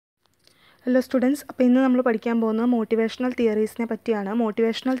Hello students, അപ്പോൾ ഇന്ന് നമ്മൾ പഠിക്കാൻ പോകുന്നത് മോട്ടിവേഷണൽ തിയറീസിനെ പറ്റിയാണ്.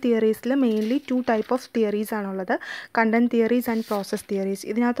 Motivational തിയറീസിൽ mainly 2 type of theories ആണുള്ളത്, content theories and process theories.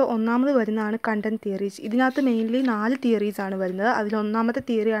 ഇതിനകത്ത് ഒന്നാമത് വരുന്നതാണ് കണ്ടന്റ് തിയറീസ്. ഇതിനകത്ത് മെയിൻലി 4 തിയറീസ് ആണ് വരുന്നത്. അതിൽ ഒന്നാമത്തെ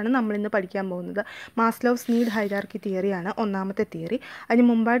തിയറിയാണ് നമ്മളിന്ന് പഠിക്കാൻ പോകുന്നത്. മാസ്ലോവ്സ് നീഡ് ഹൈറാർക്കി തിയറിയാണ് ഒന്നാമത്തെ തിയറി. അതിന്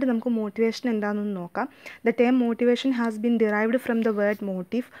മുമ്പായിട്ട് നമുക്ക് മോട്ടിവേഷൻ എന്താണെന്ന് നോക്കാം. The term motivation has been derived from the word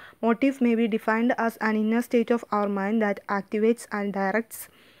motive. Motive may be defined as an inner state of our mind that activates and directs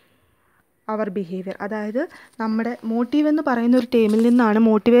our behaviour. അതായത് നമ്മുടെ motive എന്ന് പറയുന്ന ഒരു ടേമിൽ നിന്നാണ്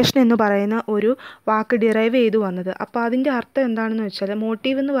മോട്ടിവേഷൻ എന്ന് പറയുന്ന ഒരു വാക്ക് ഡിറൈവ് ചെയ്ത് വന്നത്. അപ്പോൾ അതിൻ്റെ അർത്ഥം എന്താണെന്ന് വെച്ചാൽ,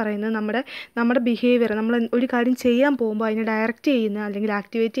 മോട്ടീവ് എന്ന് പറയുന്നത് നമ്മുടെ ബിഹേവിയർ, നമ്മൾ ഒരു കാര്യം ചെയ്യാൻ പോകുമ്പോൾ അതിനെ ഡയറക്റ്റ് ചെയ്യുന്ന അല്ലെങ്കിൽ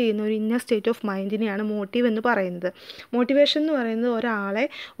ആക്ടിവേറ്റ് ചെയ്യുന്ന ഒരു ഇന്നർ സ്റ്റേറ്റ് ഓഫ് മൈൻഡിനെയാണ് മോട്ടീവ് എന്ന് പറയുന്നത്. മോട്ടിവേഷൻ എന്ന് പറയുന്നത് ഒരാളെ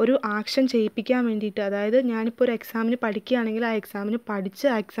ഒരു ആക്ഷൻ ചെയ്യിപ്പിക്കാൻ വേണ്ടിയിട്ട്, അതായത് ഞാനിപ്പോൾ ഒരു എക്സാമിന് പഠിക്കുകയാണെങ്കിൽ ആ എക്സാമിന് പഠിച്ച്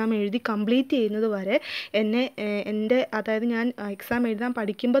ആ എക്സാം എഴുതി കംപ്ലീറ്റ് ചെയ്യുന്നത് വരെ അതായത് ഞാൻ എക്സാം എഴുതാൻ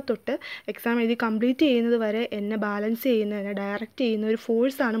പഠിക്കുമ്പോൾ തൊട്ട് എക്സാം എഴുതി കംപ്ലീറ്റ് ചെയ്യുന്നത് വരെ എന്നെ ബാലൻസ് ചെയ്യുന്ന, എന്നെ ഡയറക്റ്റ് ചെയ്യുന്ന ഒരു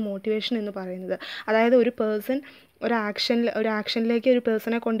ഫോഴ്സാണ് മോട്ടിവേഷൻ എന്ന് പറയുന്നത്. അതായത് ഒരു പേഴ്സൺ ഒരു ആക്ഷനിലേക്ക് ഒരു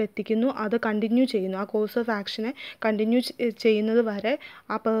പേഴ്സണെ കൊണ്ടെത്തിക്കുന്നു, അത് കണ്ടിന്യൂ ചെയ്യുന്നു, ആ കോഴ്സ് ഓഫ് ആക്ഷനെ കണ്ടിന്യൂ ചെയ്യുന്നത് വരെ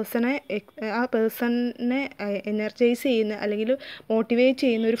ആ പേഴ്സണിനെ എനർജൈസ് ചെയ്യുന്ന അല്ലെങ്കിൽ മോട്ടിവേറ്റ്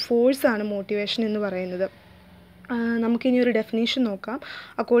ചെയ്യുന്ന ഒരു ഫോഴ്സാണ് മോട്ടിവേഷൻ എന്ന് പറയുന്നത്. നമുക്കിനി ഒരു ഡെഫിനേഷൻ നോക്കാം.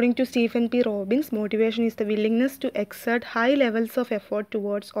 According to Stephen P Robbins, motivation is the willingness to exert high levels of effort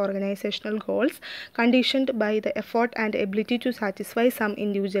towards organisational goals conditioned by the effort and ability to satisfy some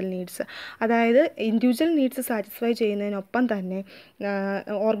individual needs. അതായത് individual needs satisfy ചെയ്യുന്നതിനൊപ്പം തന്നെ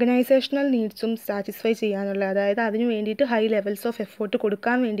organisational നീഡ്സും satisfy ചെയ്യാനുള്ള, അതായത് അതിന് വേണ്ടിയിട്ട് high levels of effort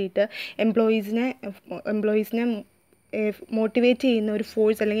കൊടുക്കാൻ വേണ്ടിയിട്ട് എംപ്ലോയീസിനെ motivate ചെയ്യുന്ന ഒരു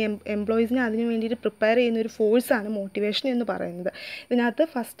ഫോഴ്സ്, അല്ലെങ്കിൽ എംപ്ലോയീസിനെ അതിന് വേണ്ടിയിട്ട് പ്രിപ്പയർ ചെയ്യുന്ന ഒരു ഫോഴ്സാണ് മോട്ടിവേഷൻ എന്ന് പറയുന്നത്. ഇതിനകത്ത്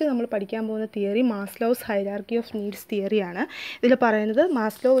ഫസ്റ്റ് നമ്മൾ പഠിക്കാൻ പോകുന്ന theory Maslow's hierarchy of needs തിയറിയാണ്. ഇതിൽ പറയുന്നത്,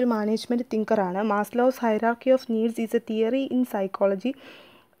 മാസ്ലോ ഒരു management തിങ്കറാണ്. Maslow's hierarchy of needs is A theory in psychology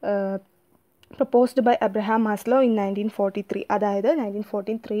proposed by Abraham Maslow in 1943. അതായത്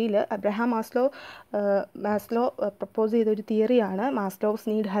 1943 അബ്രഹാം മാസ്ലോ പ്രപ്പോസ് ചെയ്തൊരു തിയറിയാണ് മാസ്ലോസ്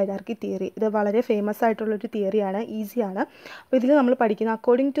നീഡ് ഹൈറാർക്കി തിയറി. ഇത് വളരെ ഫേമസ് ആയിട്ടുള്ളൊരു തിയറിയാണ്, ഈസിയാണ്. അപ്പോൾ ഇതിൽ നമ്മൾ പഠിക്കുന്നത്,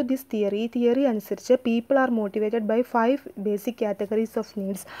 അക്കോർഡിംഗ് ടു ദിസ് തിയറി, ഈ തിയറി അനുസരിച്ച് people are motivated by 5 basic categories of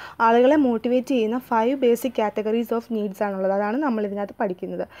needs. ആളുകളെ മോട്ടിവേറ്റ് ചെയ്യുന്ന 5 ബേസിക് കാറ്റഗറീസ് ഓഫ് നീഡ്സ് ആണുള്ളത്. അതാണ് നമ്മൾ ഇതിനകത്ത്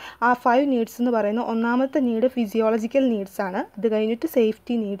പഠിക്കുന്നത്. ആ 5 നീഡ്സ് എന്ന് പറയുന്നത്, ഒന്നാമത്തെ നീഡ് ഫിസിയോളജിക്കൽ നീഡ്സ് ആണ്. ഇത് കഴിഞ്ഞിട്ട്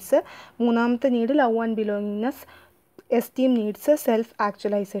സേഫ്റ്റി നീഡ്സ്, മൂന്നാമത്തെ need love and belongingness, esteem needs, self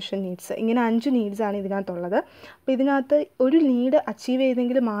actualization needs. ഇങ്ങനെ 5 നീഡ്സാണ് ഇതിനകത്തുള്ളത്. അപ്പോൾ ഇതിനകത്ത് ഒരു നീഡ് അച്ചീവ്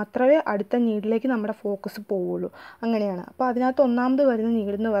ചെയ്തെങ്കിൽ മാത്രമേ അടുത്ത നീഡിലേക്ക് നമ്മുടെ ഫോക്കസ് പോവുള്ളൂ, അങ്ങനെയാണ്. അപ്പോൾ അതിനകത്ത് ഒന്നാമത് വരുന്ന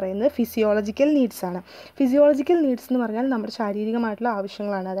നീഡ് എന്ന് പറയുന്നത് ഫിസിയോളജിക്കൽ നീഡ്സ് ആണ്. ഫിസിയോളജിക്കൽ നീഡ്സ് എന്ന് പറഞ്ഞാൽ നമ്മുടെ ശാരീരികമായിട്ടുള്ള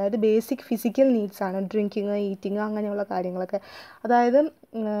ആവശ്യങ്ങളാണ്, അതായത് ബേസിക് ഫിസിക്കൽ നീഡ്സ് ആണ്. ഡ്രിങ്കിങ്, ഈറ്റിങ്, അങ്ങനെയുള്ള കാര്യങ്ങളൊക്കെ. അതായത്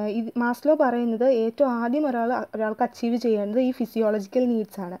മാസ്ലോ പറയുന്നത് ഏറ്റവും ആദ്യം ഒരാൾക്ക് അച്ചീവ് ചെയ്യേണ്ടത് ഈ ഫിസിയോളജിക്കൽ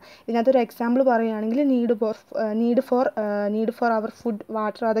നീഡ്സ് ആണ്. ഇതിനകത്തൊരു എക്സാമ്പിൾ പറയുകയാണെങ്കിൽ need for our food,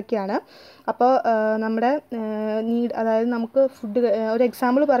 water, അതൊക്കെയാണ്. അപ്പോൾ നമ്മുടെ നീഡ്, അതായത് നമുക്ക് ഒരു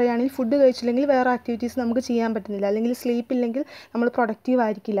എക്സാമ്പിൾ പറയുകയാണെങ്കിൽ ഫുഡ് കഴിച്ചില്ലെങ്കിൽ വേറെ ആക്ടിവിറ്റീസ് നമുക്ക് ചെയ്യാൻ പറ്റുന്നില്ല, അല്ലെങ്കിൽ സ്ലീപ്പ് ഇല്ലെങ്കിൽ നമ്മൾ പ്രൊഡക്റ്റീവ്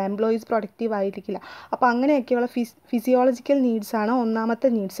ആയിരിക്കില്ല, എംപ്ലോയീസ് പ്രൊഡക്റ്റീവ് ആയിരിക്കില്ല. അപ്പോൾ അങ്ങനെയൊക്കെയുള്ള ഫിസിയോളജിക്കൽ നീഡ്സ് ആണ് ഒന്നാമത്തെ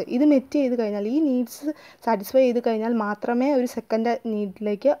നീഡ്സ്. ഇത് മെറ്റ് ചെയ്ത് കഴിഞ്ഞാൽ, ഈ നീഡ്സ് സാറ്റിസ്ഫൈ ചെയ്ത് കഴിഞ്ഞാൽ മാത്രമേ ഒരു സെക്കൻഡ്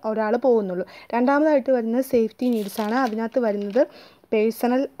നീഡിലേക്ക് ഒരാൾ പോകുന്നുള്ളൂ. രണ്ടാമതായിട്ട് വരുന്നത് സേഫ്റ്റി നീഡ്സ് ആണ്. അതിനകത്ത് വരുന്നത്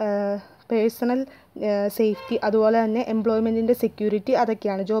പേഴ്സണൽ സേഫ്റ്റി, അതുപോലെ തന്നെ എംപ്ലോയ്മെൻറ്റിൻ്റെ സെക്യൂരിറ്റി,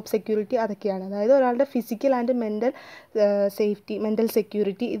 അതൊക്കെയാണ്. ജോബ് സെക്യൂരിറ്റി, അതൊക്കെയാണ്. അതായത് ഒരാളുടെ ഫിസിക്കൽ ആൻഡ് മെൻ്റൽ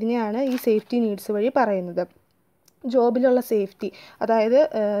സെക്യൂരിറ്റി, ഇതിനെയാണ് ഈ സേഫ്റ്റി നീഡ്സ് വഴി പറയുന്നത്. ജോബിലുള്ള സേഫ്റ്റി, അതായത്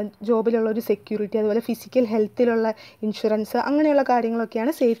ജോബിലുള്ള ഒരു സെക്യൂരിറ്റി, അതുപോലെ ഫിസിക്കൽ ഹെൽത്തിലുള്ള ഇൻഷുറൻസ്, അങ്ങനെയുള്ള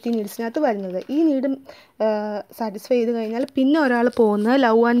കാര്യങ്ങളൊക്കെയാണ് സേഫ്റ്റി നീഡ്സിനകത്ത് വരുന്നത്. ഈ നീഡും സാറ്റിസ്ഫൈ ചെയ്ത് കഴിഞ്ഞാൽ പിന്നെ ഒരാൾ പോകുന്നത്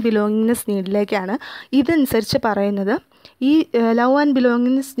ലവ് ആൻഡ് ബിലോങ്ങിങ്നെസ് നീഡിലേക്കാണ്. ഇതനുസരിച്ച് പറയുന്നത്, ഈ ലവ് ആൻഡ്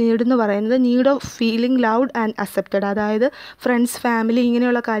ബിലോങ്ങിങ്നെസ് നീഡ് എന്ന് പറയുന്നത് need of feeling loved and accepted, അതായത് ഫ്രണ്ട്സ്, ഫാമിലി,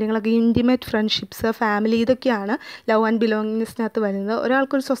 ഇങ്ങനെയുള്ള കാര്യങ്ങളൊക്കെ, ഇൻറ്റിമേറ്റ് ഫ്രണ്ട്ഷിപ്സ്, ഫാമിലി, ഇതൊക്കെയാണ് ലവ് ആൻഡ് ബിലോങ്ങിങ്നെസ്സിനകത്ത് വരുന്നത്.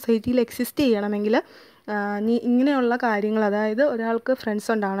 ഒരാൾക്കൊരു സൊസൈറ്റിയിൽ എക്സിസ്റ്റ് ചെയ്യണമെങ്കിൽ ഇങ്ങനെയുള്ള കാര്യങ്ങൾ, അതായത് ഒരാൾക്ക് ഫ്രണ്ട്സ്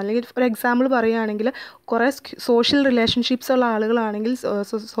ഉണ്ടാവണം. അല്ലെങ്കിൽ ഫോർ എക്സാമ്പിൾ പറയുകയാണെങ്കിൽ കുറേ സോഷ്യൽ റിലേഷൻഷിപ്സ് ഉള്ള ആളുകളാണെങ്കിൽ,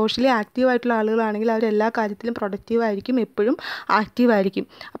 സോഷ്യലി ആക്റ്റീവായിട്ടുള്ള ആളുകളാണെങ്കിൽ അവരെല്ലാ കാര്യത്തിലും പ്രൊഡക്റ്റീവായിരിക്കും, എപ്പോഴും ആക്റ്റീവായിരിക്കും.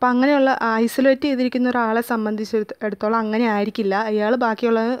 അപ്പോൾ അങ്ങനെയുള്ള ഐസൊലേറ്റ് ചെയ്തിരിക്കുന്ന ഒരാളെ സംബന്ധിച്ചിടത്തോളം അങ്ങനെ ആയിരിക്കില്ല. അയാൾ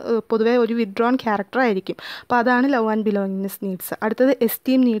ബാക്കിയുള്ള പൊതുവേ ഒരു വിത്ഡ്രോൺ ക്യാരക്ടർ ആയിരിക്കും. അപ്പോൾ അതാണ് ലവ് ആൻഡ് ബിലോങ്ങിങ്നെസ് നീഡ്സ്. അടുത്തത്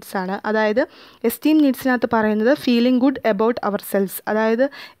എസ്റ്റീം നീഡ്സ് ആണ്. അതായത് എസ്റ്റീം നീഡ്സിനകത്ത് പറയുന്നത് feeling good about our selves, അതായത്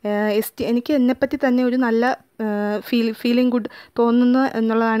എനിക്ക് എന്നെപ്പറ്റി തന്നെ ഒരു നല്ല ഫീലിംഗ് ഗുഡ് തോന്നുന്നു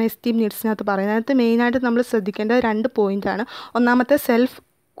എന്നുള്ളതാണ് എസ്റ്റീം നീഡ്സിനകത്ത് പറയുന്നത്. അതിനകത്ത് മെയിനായിട്ട് നമ്മൾ ശ്രദ്ധിക്കേണ്ട 2 പോയിൻ്റാണ്. ഒന്നാമത്തെ സെൽഫ്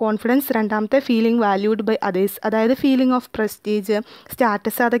കോൺഫിഡൻസ്, രണ്ടാമത്തെ ഫീലിംഗ് വാല്യൂഡ് ബൈ അതേഴ്സ്, അതായത് ഫീലിംഗ് ഓഫ് പ്രസ്റ്റീജ്,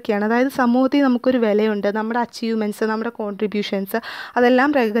 സ്റ്റാറ്റസ്, അതൊക്കെയാണ്. അതായത് സമൂഹത്തിൽ നമുക്കൊരു വിലയുണ്ട്, നമ്മുടെ അച്ചീവ്മെൻറ്റ്സ്, നമ്മുടെ കോൺട്രിബ്യൂഷൻസ് അതെല്ലാം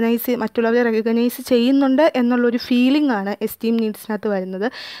മറ്റുള്ളവരെ റെക്കഗ്നൈസ് ചെയ്യുന്നുണ്ട് എന്നുള്ളൊരു ഫീലിംഗ് ആണ് എസ്റ്റീം നീഡ്സിനകത്ത് വരുന്നത്.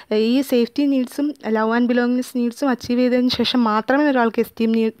 ഈ safety നീഡ്സും love and belongings നീഡ്സും achieve ചെയ്തതിന് ശേഷം മാത്രമേ ഒരാൾക്ക്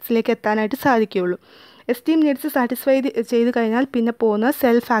എസ്റ്റീം നീഡ്സിലേക്ക് എത്താനായിട്ട് സാധിക്കുകയുള്ളൂ. എസ്റ്റീം നീഡ്സ് സാറ്റിസ്ഫൈ ചെയ്ത് കഴിഞ്ഞാൽ പിന്നെ പോകുന്നത്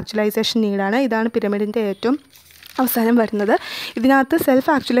സെൽഫ് ആക്ച്വലൈസേഷൻ നീഡാണ്. ഇതാണ് പിരമിഡിൻ്റെ ഏറ്റവും അവസാനം വരുന്നത്. ഇതിനകത്ത് സെൽഫ്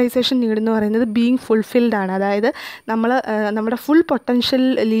ആക്ച്വലൈസേഷൻ നീഡ് എന്ന് പറയുന്നത് ബീയിങ് ഫുൾഫിൽഡ് ആണ്. അതായത് നമ്മുടെ ഫുൾ പൊട്ടൻഷ്യൽ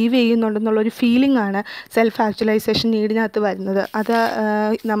ലീവ് ചെയ്യുന്നുണ്ടെന്നുള്ളൊരു ഫീലിംഗ് ആണ് സെൽഫ് ആക്ച്വലൈസേഷൻ നീഡിനകത്ത് വരുന്നത്. അത്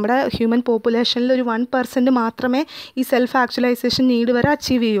നമ്മുടെ ഹ്യൂമൻ പോപ്പുലേഷനിൽ ഒരു 1% മാത്രമേ ഈ സെൽഫ് ആക്ച്വലൈസേഷൻ നീഡ് വരെ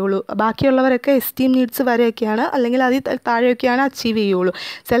അച്ചീവ് ചെയ്യുള്ളൂ. ബാക്കിയുള്ളവരൊക്കെ എസ്റ്റീം നീഡ്സ് വരെയൊക്കെയാണ്, അല്ലെങ്കിൽ അതിൽ താഴെയൊക്കെയാണ് അച്ചീവ് ചെയ്യുള്ളൂ.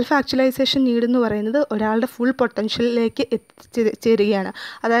 സെൽഫ് ആക്ച്വലൈസേഷൻ നീഡ് എന്ന് പറയുന്നത് ഒരാളുടെ ഫുൾ പൊട്ടൻഷ്യലിലേക്ക് എത്തിച്ചേരുകയാണ്.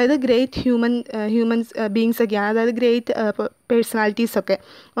 അതായത് ഗ്രേറ്റ് ഹ്യൂമൻസ് ബീങ്സ് ഒക്കെയാണ്, അതായത് great പേഴ്സണാലിറ്റീസൊക്കെ,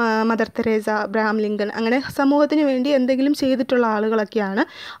 mother Teresa, Abraham Lincoln, അങ്ങനെ സമൂഹത്തിന് വേണ്ടി എന്തെങ്കിലും ചെയ്തിട്ടുള്ള ആളുകളൊക്കെയാണ്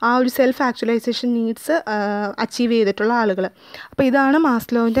ആ ഒരു സെൽഫ് ആക്ച്വലൈസേഷൻ നീഡ്സ് അച്ചീവ് ചെയ്തിട്ടുള്ള ആളുകൾ. അപ്പോൾ ഇതാണ്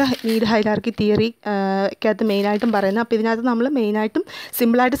മാസ്ലോവിൻ്റെ നീഡ് ഹൈറാർക്കി തിയറിക്കകത്ത് മെയിനായിട്ടും പറയുന്നത്. അപ്പോൾ ഇതിനകത്ത് നമ്മൾ മെയിനായിട്ടും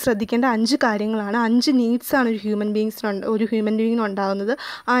സിമ്പിളായിട്ട് ശ്രദ്ധിക്കേണ്ട 5 കാര്യങ്ങളാണ്. 5 നീഡ്സാണ് ഒരു ഹ്യൂമൻ ബീയിങ്ങിന് ഉണ്ടാകുന്നത്.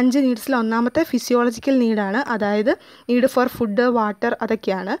 ആ 5 നീഡ്സിൽ ഒന്നാമത്തെ ഫിസിയോളജിക്കൽ നീഡാണ്, അതായത് നീഡ് ഫോർ ഫുഡ്, വാട്ടർ,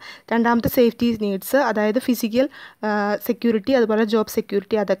 അതൊക്കെയാണ്. രണ്ടാമത്തെ സേഫ്റ്റി നീഡ്സ്, അതായത് ഫിസിക്കൽ സെക്യൂരിറ്റി, അതുപോലെ ജോബ്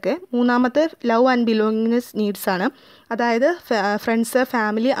സെക്യൂരിറ്റി, അതൊക്കെ. മൂന്നാമത്തെ ലവ് ആൻഡ് ബിലോങ്ങിങ്സ് നീഡ്സ് ആണ്, അതായത് ഫ്രണ്ട്സ്,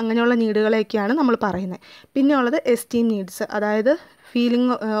 ഫാമിലി, അങ്ങനെയുള്ള നീഡുകളെയൊക്കെയാണ് നമ്മൾ പറയുന്നത്. പിന്നെ ഉള്ളത് എസ്റ്റീം നീഡ്സ്, അതായത്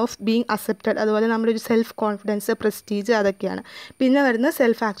ഫീലിംഗ് ഓഫ് ബീങ് അക്സെപ്റ്റഡ്, അതുപോലെ നമ്മുടെ ഒരു സെൽഫ് കോൺഫിഡൻസ്, പ്രസ്റ്റീജ്, അതൊക്കെയാണ്. പിന്നെ വരുന്ന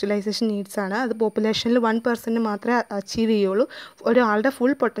സെൽഫ് ആക്ച്വലൈസേഷൻ നീഡ്സ് ആണ്. അത് പോപ്പുലേഷനിൽ 1% മാത്രമേ അച്ചീവ് ചെയ്യുള്ളൂ. ഒരാളുടെ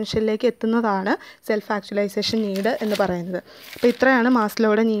ഫുൾ പൊട്ടൻഷ്യലിലേക്ക് എത്തുന്നതാണ് സെൽഫ് ആക്ച്വലൈസേഷൻ നീഡ് എന്ന് പറയുന്നത്. അപ്പോൾ ഇത്രയാണ്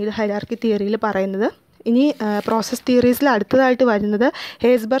മാസ്ലോയുടെ നീഡ് ഹൈറാർക്കി തിയറിയിൽ പറയുന്നത്. ഇനി പ്രോസസ് തിയറീസിൽ അടുത്തതായിട്ട് വരുന്നത്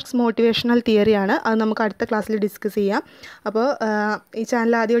ഹേസ്ബർഗ്സ് മോട്ടിവേഷണൽ തിയറിയാണ്. അത് നമുക്ക് അടുത്ത ക്ലാസ്സിൽ ഡിസ്കസ് ചെയ്യാം. അപ്പോൾ ഈ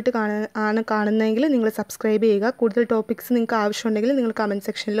ചാനൽ ആദ്യമായിട്ട് കാണുന്നതെങ്കിൽ നിങ്ങൾ സബ്സ്ക്രൈബ് ചെയ്യുക. കൂടുതൽ ടോപ്പിക്സ് നിങ്ങൾക്ക് ആവശ്യമുണ്ടെങ്കിൽ നിങ്ങൾ കമൻറ്റ്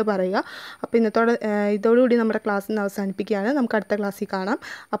സെക്ഷനിൽ പറയുക. അപ്പോൾ ഇതോടുകൂടി നമ്മുടെ ക്ലാസ് അവസാനിപ്പിക്കുകയാണ്. നമുക്ക് അടുത്ത ക്ലാസ്സിൽ കാണാം.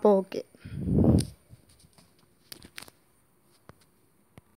 അപ്പോൾ ഓക്കെ.